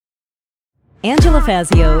Angela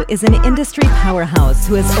Fazio is an industry powerhouse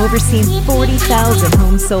who has overseen 40,000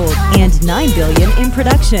 homes sold and $9 billion in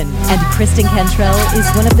production. And Kristen Cantrell is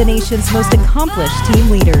one of the nation's most accomplished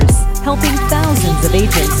team leaders, helping thousands of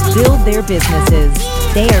agents build their businesses.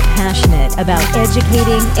 They are passionate about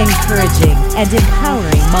educating, encouraging, and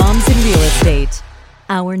empowering moms in real estate.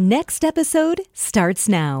 Our next episode starts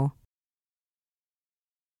now.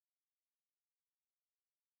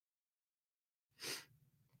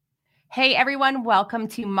 Hey everyone, welcome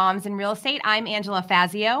to Moms in Real Estate. I'm Angela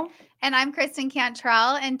Fazio. And I'm Kristen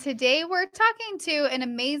Cantrell. And today we're talking to an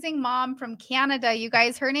amazing mom from Canada. You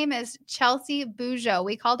guys, her name is Chalsey Bugéaud.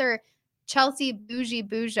 We called her Chalsey Bougie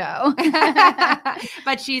Bugéaud.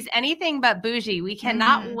 But she's anything but bougie. We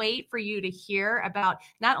cannot wait for you to hear about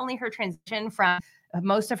not only her transition from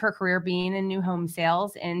most of her career being in new home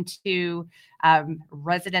sales into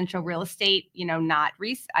residential real estate, not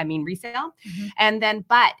resale. And then,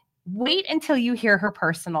 but wait until you hear her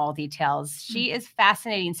personal details. She is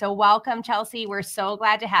fascinating. So welcome, Chalsey. We're so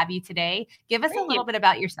glad to have you today. Give us a little bit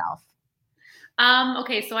about yourself.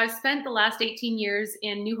 Okay, so I've spent the last 18 years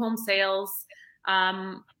in new home sales.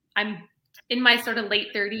 I'm in my sort of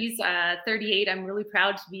late 30s, 38. I'm really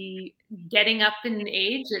proud to be getting up in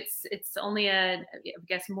age. It's only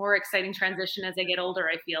more exciting transition as I get older,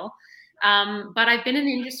 I feel. But I've been in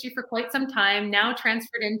the industry for quite some time, now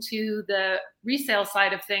transferred into the resale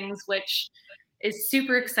side of things, which is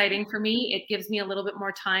super exciting for me. It gives me a little bit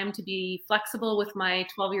more time to be flexible with my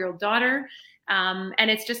 12-year-old daughter.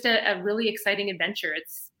 And it's just a really exciting adventure.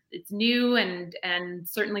 It's new and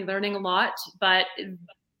certainly learning a lot, but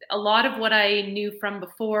a lot of what I knew from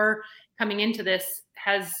before coming into this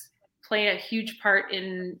has played a huge part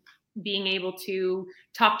in being able to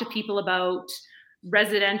talk to people about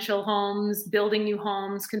residential homes, building new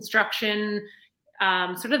homes, construction,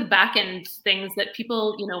 sort of the back end things that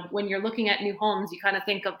people, when you're looking at new homes, you kind of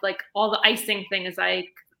think of like all the icing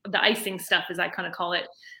stuff, as I kind of call it.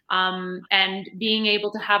 And being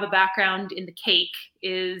able to have a background in the cake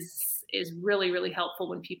is really, really helpful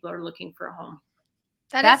when people are looking for a home.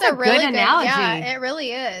 That's a really good analogy. Yeah, it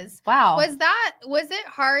really is. Wow. Was it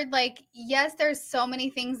hard? Like, yes, there's so many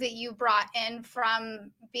things that you brought in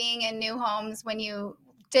from being in new homes when you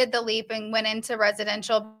did the leap and went into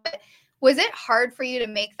residential, but was it hard for you to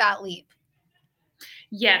make that leap?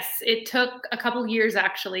 Yes, it took a couple years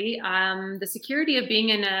actually. The security of being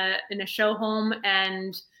in a show home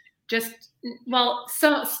and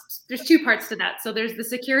so there's two parts to that. So there's the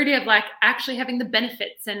security of like actually having the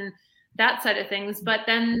benefits and that side of things, but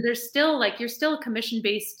then there's still you're still a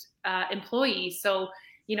commission-based employee. So,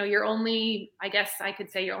 you're only, I guess I could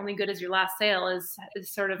say you're only good as your last sale is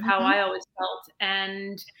sort of how I always felt.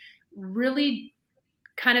 And really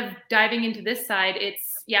kind of diving into this side, it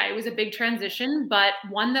was a big transition, but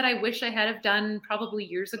one that I wish I had have done probably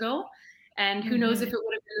years ago. And who knows if it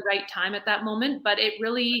would have been the right time at that moment, but it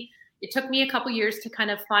took me a couple years to kind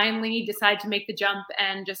of finally decide to make the jump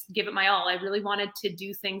and just give it my all. I really wanted to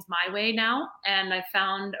do things my way now. And I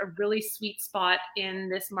found a really sweet spot in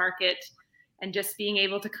this market and just being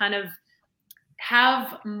able to kind of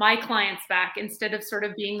have my clients back instead of sort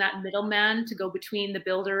of being that middleman to go between the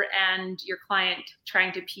builder and your client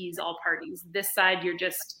trying to appease all parties. This side, you're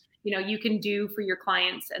just, you can do for your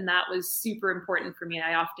clients. And that was super important for me.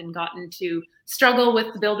 I often gotten to struggle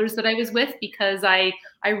with the builders that I was with because I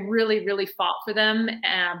really, really fought for them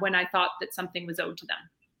when I thought that something was owed to them.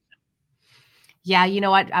 Yeah, you know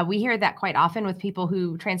what? We hear that quite often with people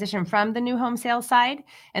who transition from the new home sales side.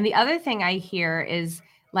 And the other thing I hear is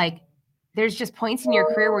there's just points in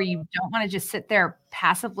your career where you don't want to just sit there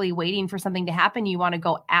passively waiting for something to happen. You want to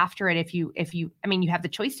go after it if you have the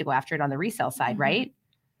choice to go after it on the resale side, right?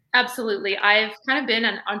 Absolutely. I've kind of been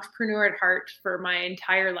an entrepreneur at heart for my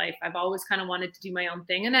entire life. I've always kind of wanted to do my own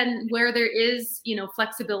thing. And then where there is,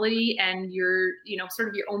 flexibility and your, sort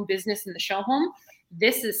of your own business in the show home,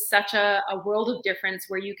 this is such a world of difference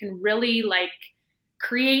where you can really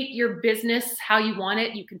create your business how you want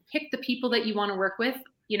it. You can pick the people that you want to work with.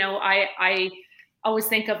 I always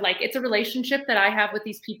think of it's a relationship that I have with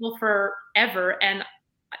these people forever. And,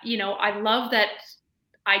 I love that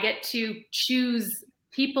I get to choose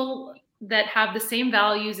people that have the same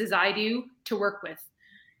values as I do to work with.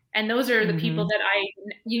 And those are the people that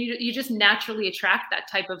you just naturally attract that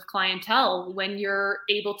type of clientele when you're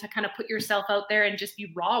able to kind of put yourself out there and just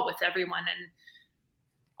be raw with everyone and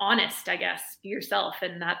honest, I guess, be yourself.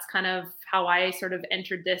 And that's kind of how I sort of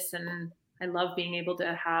entered this. And I love being able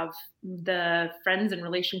to have the friends and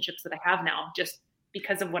relationships that I have now just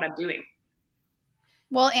because of what I'm doing.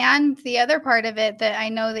 Well, and the other part of it that I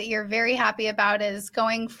know that you're very happy about is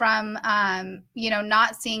going from,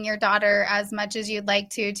 not seeing your daughter as much as you'd like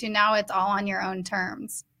to now it's all on your own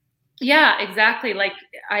terms. Yeah, exactly. Like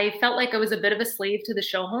I felt like I was a bit of a slave to the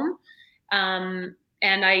show home.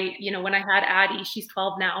 And I, when I had Addie, she's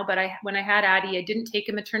 12 now, but when I had Addie, I didn't take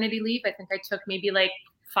a maternity leave. I think I took maybe like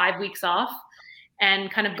 5 weeks off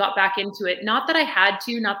and kind of got back into it. Not that I had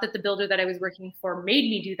to, not that the builder that I was working for made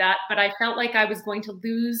me do that, but I felt like I was going to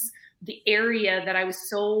lose the area that I was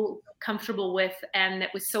so comfortable with and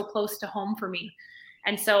that was so close to home for me.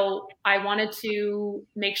 And so I wanted to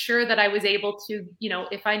make sure that I was able to,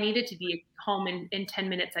 if I needed to be home in 10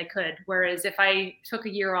 minutes, I could. Whereas if I took a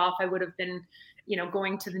year off, I would have been,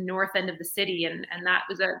 going to the north end of the city. And that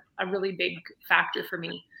was a really big factor for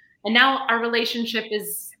me. And now our relationship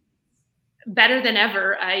is better than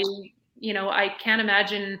ever. I can't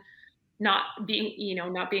imagine not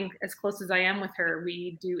being as close as I am with her.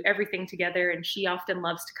 We do everything together, and she often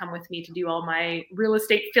loves to come with me to do all my real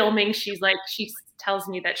estate filming. She tells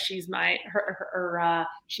me that she's my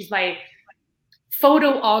she's my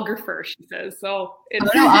photographer, she says. So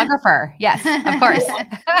photographer. Yes, of course.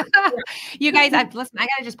 You guys, listen, I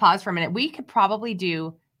gotta just pause for a minute. We could probably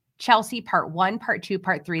do Chalsey part 1, part 2,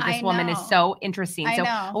 part 3. This woman is so interesting.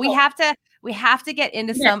 We have to get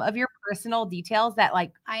into some of your personal details that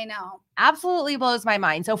I know absolutely blows my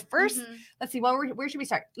mind. So first, let's see, where should we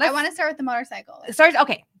start? I want to start with the motorcycle.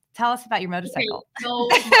 Okay. Tell us about your motorcycle. Okay. So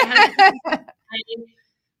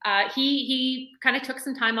he kind of took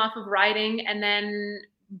some time off of riding, and then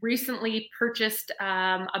recently purchased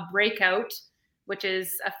a Breakout, which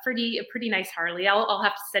is a pretty nice Harley. I'll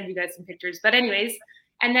have to send you guys some pictures. But anyways,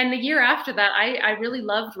 and then the year after that, I really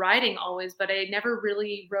loved riding always, but I never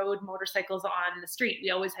really rode motorcycles on the street.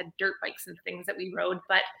 We always had dirt bikes and things that we rode.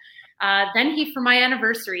 But then for my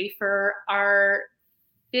anniversary, for our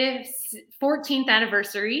 14th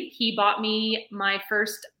anniversary, he bought me my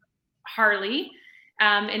first Harley,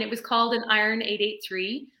 and it was called an Iron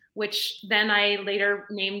 883, which then I later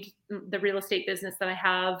named the real estate business that I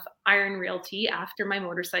have Iron Realty after my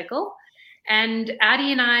motorcycle. And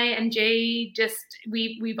Addie and I and Jay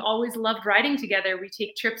we've always loved riding together. We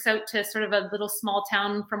take trips out to sort of a little small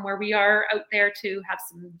town from where we are out there to have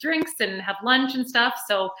some drinks and have lunch and stuff.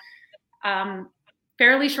 So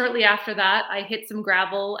fairly shortly after that, I hit some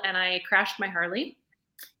gravel and I crashed my Harley.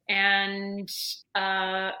 And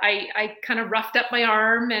I kind of roughed up my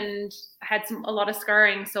arm and had a lot of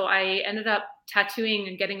scarring. So I ended up tattooing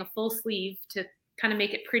and getting a full sleeve to kind of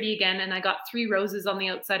make it pretty again. And I got 3 roses on the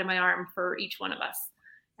outside of my arm for each one of us.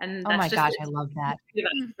 And oh my gosh, I love that.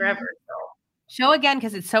 Forever. So. Show again,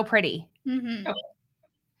 because it's so pretty. Mm-hmm. Okay.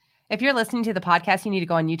 If you're listening to the podcast, you need to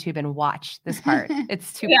go on YouTube and watch this part.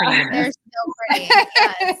 It's too pretty. They're so pretty.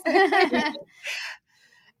 Yes.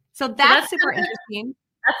 So that's super interesting.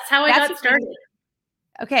 That's how I got started.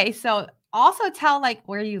 Okay, so also tell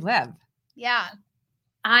where you live. Yeah.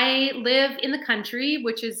 I live in the country,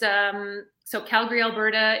 which is so Calgary,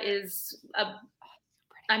 Alberta is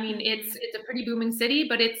it's a pretty booming city,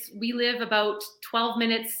 but we live about 12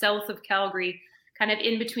 minutes south of Calgary, kind of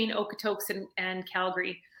in between Okotoks and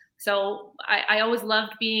Calgary. So I always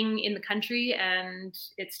loved being in the country, and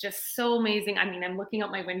it's just so amazing. I mean, I'm looking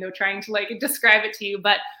out my window trying to describe it to you,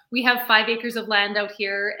 but we have 5 acres of land out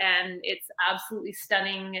here, and it's absolutely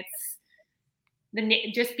stunning. It's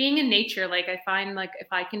just being in nature. I find if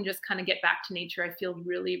I can just kind of get back to nature, I feel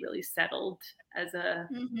really, really settled as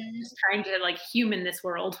just trying to human this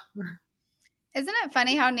world. Isn't it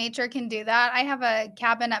funny how nature can do that? I have a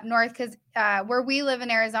cabin up north because where we live in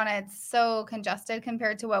Arizona, it's so congested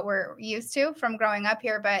compared to what we're used to from growing up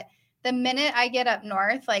here. But the minute I get up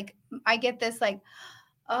north, I get this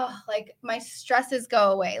my stresses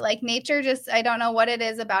go away. Nature I don't know what it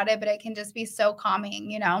is about it, but it can just be so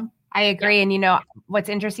calming, I agree. And what's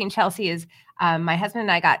interesting, Chalsey, is my husband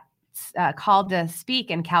and I got called to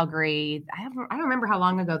speak in Calgary. I don't remember how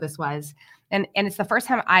long ago this was. And it's the first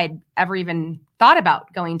time I'd ever even thought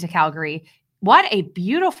about going to Calgary. What a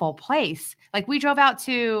beautiful place. We drove out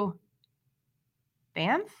to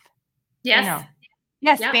Banff. Yes.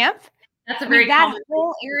 Yes, yep. Banff. That's that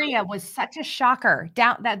whole area was such a shocker.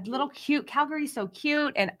 Down that little cute Calgary's so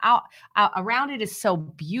cute, and out around it is so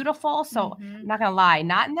beautiful. So I'm not gonna lie,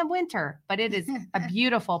 not in the winter, but it is a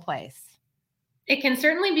beautiful place. It can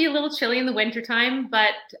certainly be a little chilly in the wintertime,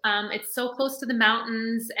 but it's so close to the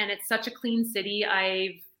mountains, and it's such a clean city.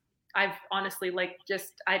 I've honestly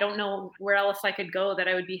I don't know where else I could go that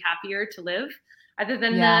I would be happier to live, other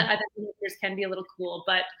than the winters can be a little cool.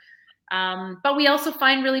 But But we also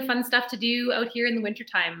find really fun stuff to do out here in the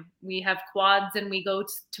wintertime. We have quads and we go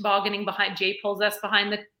tobogganing behind. Jay pulls us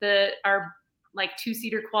behind our like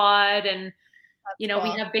 2-seater quad, and Cool.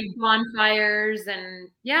 we have big bonfires, and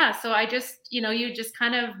so I just, you just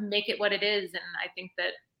kind of make it what it is. And I think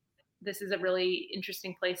that this is a really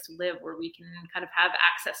interesting place to live where we can kind of have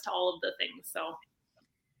access to all of the things.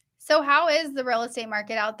 So how is the real estate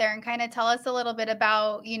market out there? And kind of tell us a little bit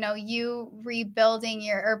about, you building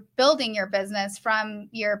your business from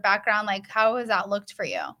your background. Like, how has that looked for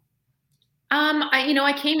you?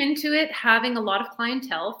 I came into it having a lot of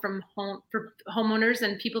clientele from homeowners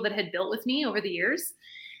and people that had built with me over the years.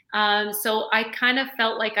 So I kind of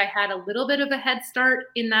felt like I had a little bit of a head start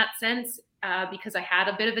in that sense, because I had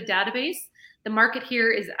a bit of a database. The market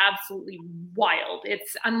here is absolutely wild.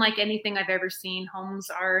 It's unlike anything I've ever seen. Homes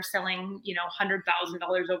are selling,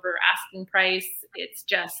 $100,000 over asking price. It's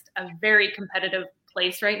just a very competitive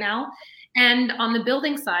place right now. And on the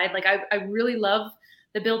building side, like I really love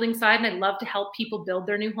the building side, and I love to help people build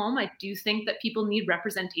their new home. I do think that people need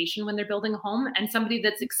representation when they're building a home, and somebody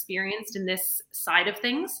that's experienced in this side of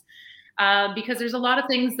things, because there's a lot of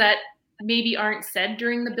things that maybe aren't said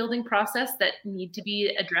during the building process that need to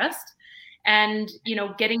be addressed. And,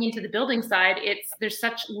 getting into the building side, there's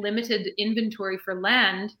such limited inventory for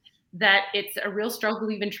land that it's a real struggle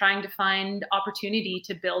even trying to find opportunity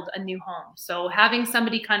to build a new home. So having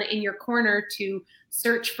somebody kind of in your corner to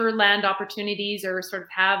search for land opportunities, or sort of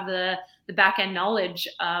have the back end knowledge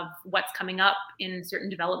of what's coming up in certain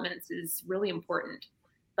developments, is really important.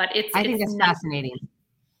 But I think it's fascinating.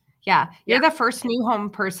 Yeah. You're the first new home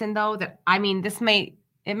person though,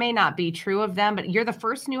 it may not be true of them, but you're the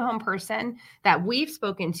first new home person that we've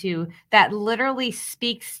spoken to that literally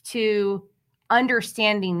speaks to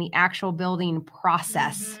understanding the actual building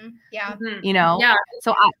process. Mm-hmm. Yeah. Yeah.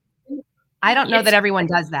 So I don't know that everyone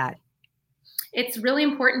does that. It's really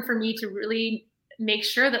important for me to really make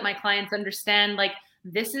sure that my clients understand, like,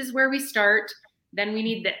 this is where we start. Then we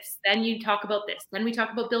need this. Then you talk about this. Then we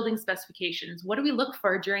talk about building specifications. What do we look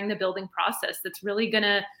for during the building process that's really going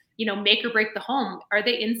to, make or break the home? Are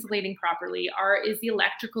they insulating properly? Is the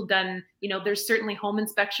electrical done? There's certainly home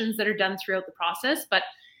inspections that are done throughout the process, but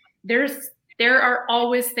there are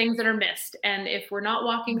always things that are missed. And if we're not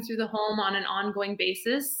walking through the home on an ongoing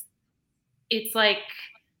basis, it's like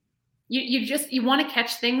you want to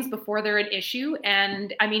catch things before they're an issue.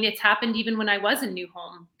 And I mean, it's happened even when I was in new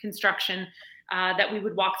home construction, that we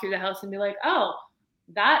would walk through the house and be like, oh,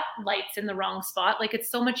 that light's in the wrong spot. Like,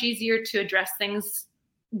 it's so much easier to address things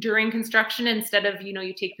during construction instead of,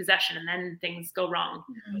 you take possession and then things go wrong.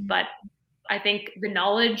 Mm-hmm. But I think the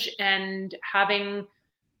knowledge and having,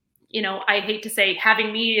 I hate to say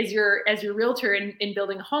having me as your realtor in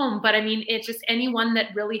building a home, but I mean, it's just anyone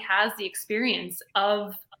that really has the experience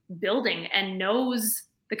of building and knows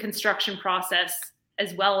the construction process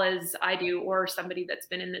as well as I do, or somebody that's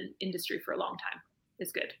been in the industry for a long time,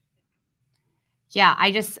 is good. Yeah,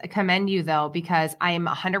 I just commend you though, because I am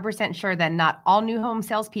 100% sure that not all new home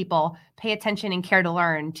salespeople pay attention and care to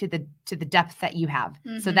learn to the depth that you have.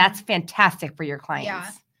 Mm-hmm. So that's fantastic for your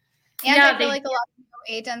clients. Yeah. And I feel like a lot of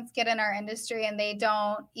new agents get in our industry and they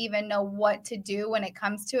don't even know what to do when it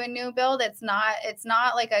comes to a new build. It's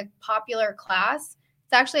not like a popular class.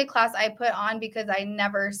 It's actually a class I put on because I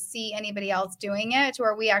never see anybody else doing it,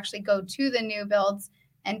 where we actually go to the new builds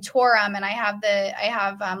and tour them. And I have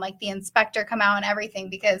like the inspector come out and everything,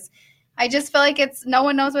 because I just feel like no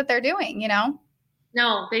one knows what they're doing,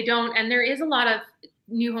 No, they don't. And there is a lot of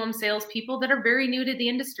new home sales people that are very new to the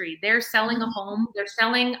industry. They're selling a home, they're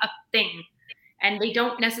selling a thing, and they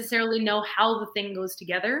don't necessarily know how the thing goes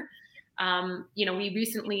together. We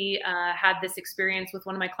recently had this experience with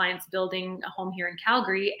one of my clients building a home here in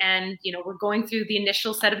Calgary, and, we're going through the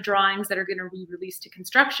initial set of drawings that are going to be released to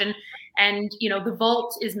construction, and, the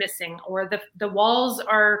vault is missing, or the walls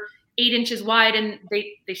are 8 inches wide and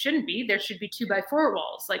they shouldn't be. There should be 2x4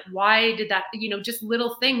 walls. Like, why did that, just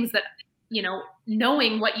little things that,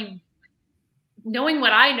 knowing what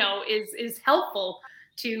I know is helpful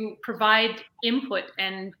to provide input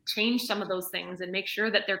and change some of those things and make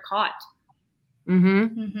sure that they're caught.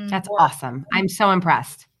 Mm-hmm. Mm-hmm. That's awesome. I'm so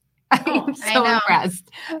impressed. I'm so impressed.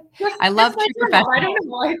 I love true professionals. I don't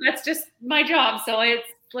know. That's just my job. So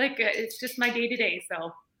it's just my day to day.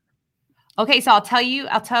 So. Okay. So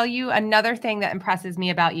I'll tell you another thing that impresses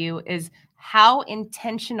me about you is how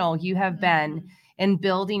intentional you have been in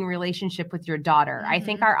building relationship with your daughter. Mm-hmm. I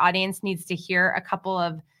think our audience needs to hear a couple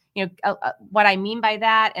of, what I mean by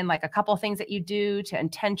that, and like a couple of things that you do to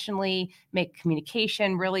intentionally make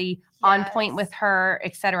communication really on point with her,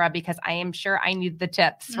 et cetera, because I am sure I need the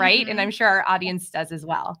tips, right? And I'm sure our audience does as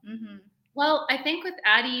well. Well, I think with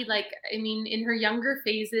Addie, in her younger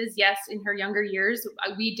phases, yes, in her younger years,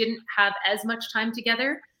 we didn't have as much time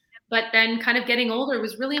together. But then kind of getting older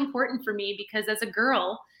was really important for me because as a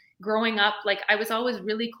girl growing up, I was always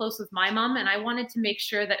really close with my mom, and I wanted to make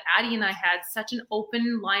sure that Addie and I had such an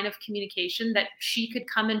open line of communication that she could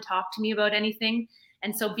come and talk to me about anything.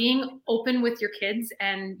 And so being open with your kids,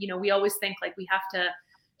 and, we always think we have to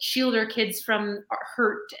shield our kids from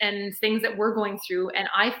hurt and things that we're going through. And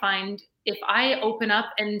I find if I open up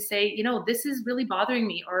and say, this is really bothering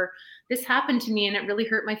me, or this happened to me and it really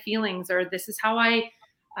hurt my feelings, or this is how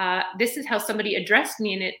somebody addressed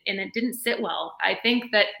me and it didn't sit well. I think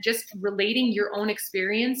that just relating your own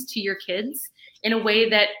experience to your kids in a way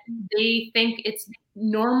that they think it's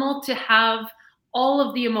normal to have all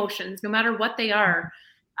of the emotions, no matter what they are.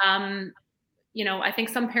 I think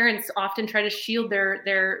some parents often try to shield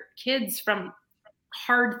their kids from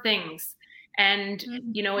hard things. And,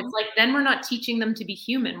 it's then we're not teaching them to be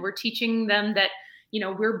human. We're teaching them that,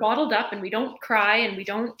 we're bottled up and we don't cry and we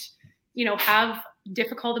don't, have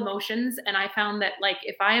difficult emotions. And I found that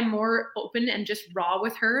if I am more open and just raw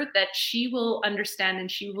with her, that she will understand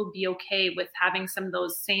and she will be okay with having some of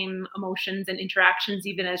those same emotions and interactions,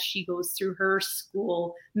 even as she goes through her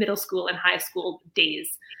middle school and high school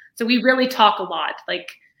days. So we really talk a lot. Wow,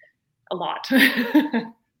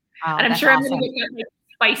 and I'm sure awesome. I'm going to get that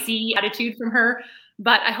spicy attitude from her,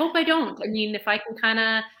 but I hope I don't. If I can kind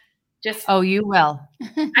of just. Oh, you will.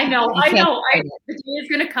 I know. The day is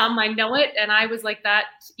going to come. I know it. And I was like that,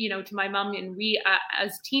 to my mom, and we,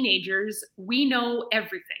 as teenagers, we know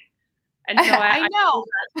everything. And so I know.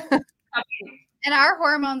 And our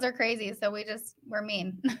hormones are crazy, so we're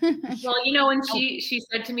mean. Well, and she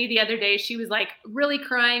said to me the other day, she was really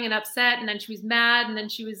crying and upset, and then she was mad, and then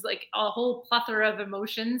she was a whole plethora of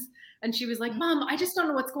emotions. And she was like, Mom, I just don't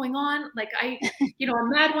know what's going on. I'm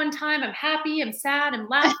mad one time, I'm happy, I'm sad, I'm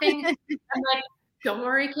laughing. I'm like, don't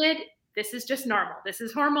worry, kid. This is just normal. This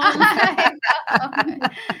is hormones. I'd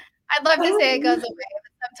love to say it goes away.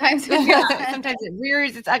 Sometimes it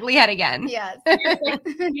rears its ugly head again. Yes.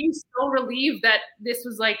 Being so relieved that this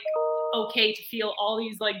was okay to feel all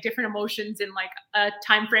these different emotions in a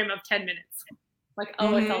time frame of 10 minutes. It's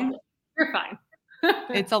all good. You're fine.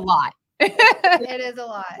 It's a lot. It is a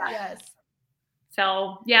lot. Yes.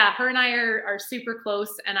 So yeah, her and I are super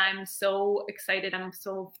close, and I'm so excited. I'm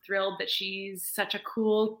so thrilled that she's such a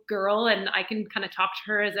cool girl, and I can kind of talk to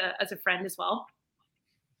her as a friend as well.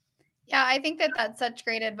 Yeah, I think that that's such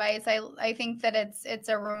great advice. I think that it's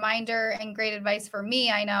a reminder and great advice for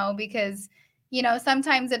me, I know, because,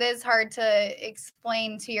 sometimes it is hard to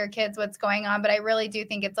explain to your kids what's going on, but I really do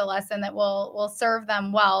think it's a lesson that will serve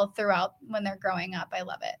them well throughout when they're growing up. I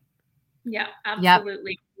love it. Yeah,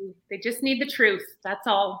 absolutely. Yep. They just need the truth. That's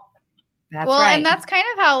all. That's right. And that's kind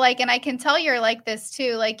of how and I can tell you're like this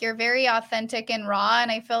too. You're very authentic and raw.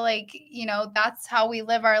 And I feel that's how we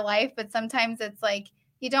live our life. But sometimes it's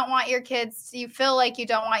you don't want your kids, you feel like you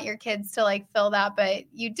don't want your kids to feel that, but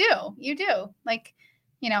you do. I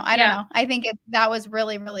don't know. I think that was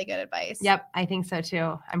really, really good advice. Yep. I think so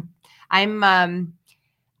too. I'm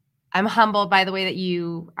humbled by the way that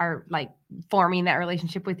you are forming that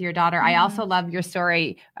relationship with your daughter. I also love your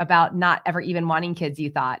story about not ever even wanting kids, you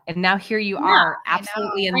thought. And now here you are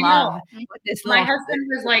absolutely in love with this My husband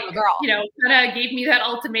was girl. Kind of gave me that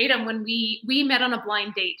ultimatum when we met on a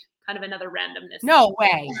blind date. Kind of another randomness. No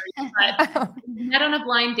way. But we met on a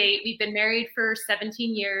blind date. We've been married for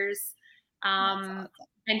 17 years. Awesome.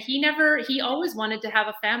 And he always wanted to have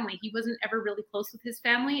a family. He wasn't ever really close with his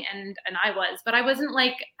family, and I was, but I wasn't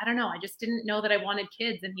I don't know. I just didn't know that I wanted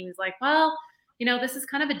kids. And he was like, well, this is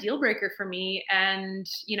kind of a deal breaker for me. And,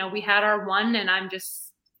 we had our one, and I'm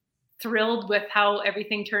just thrilled with how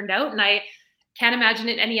everything turned out. And I can't imagine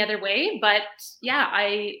it any other way, but yeah,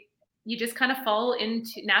 you just kind of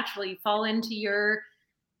naturally fall into you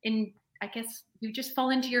just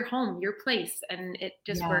fall into your home, your place, and it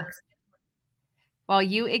just works. Well,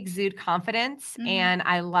 you exude confidence, and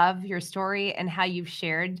I love your story and how you've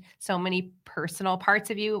shared so many personal parts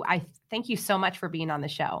of you. I thank you so much for being on the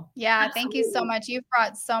show. Yeah, absolutely. Thank you so much. You've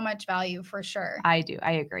brought so much value for sure. I do.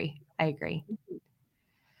 I agree.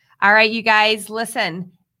 All right, you guys,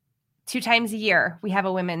 listen. 2 times a year, we have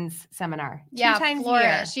a women's seminar. Yeah, 2 times Flourish. a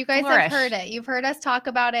year. You guys Flourish. have heard it. You've heard us talk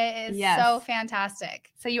about it. It's so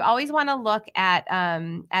fantastic. So you always want to look at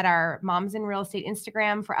our Moms in Real Estate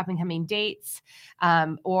Instagram for up and coming dates,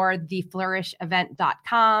 or the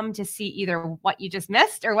flourishevent.com to see either what you just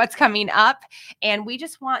missed or what's coming up. And we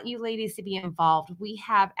just want you ladies to be involved. We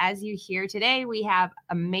have, as you hear today, we have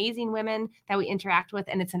amazing women that we interact with,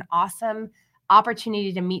 and it's an awesome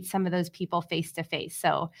opportunity to meet some of those people face to face.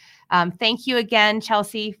 So thank you again,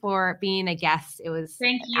 Chalsey, for being a guest. It was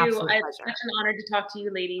thank you. It's such an honor to talk to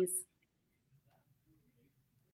you ladies.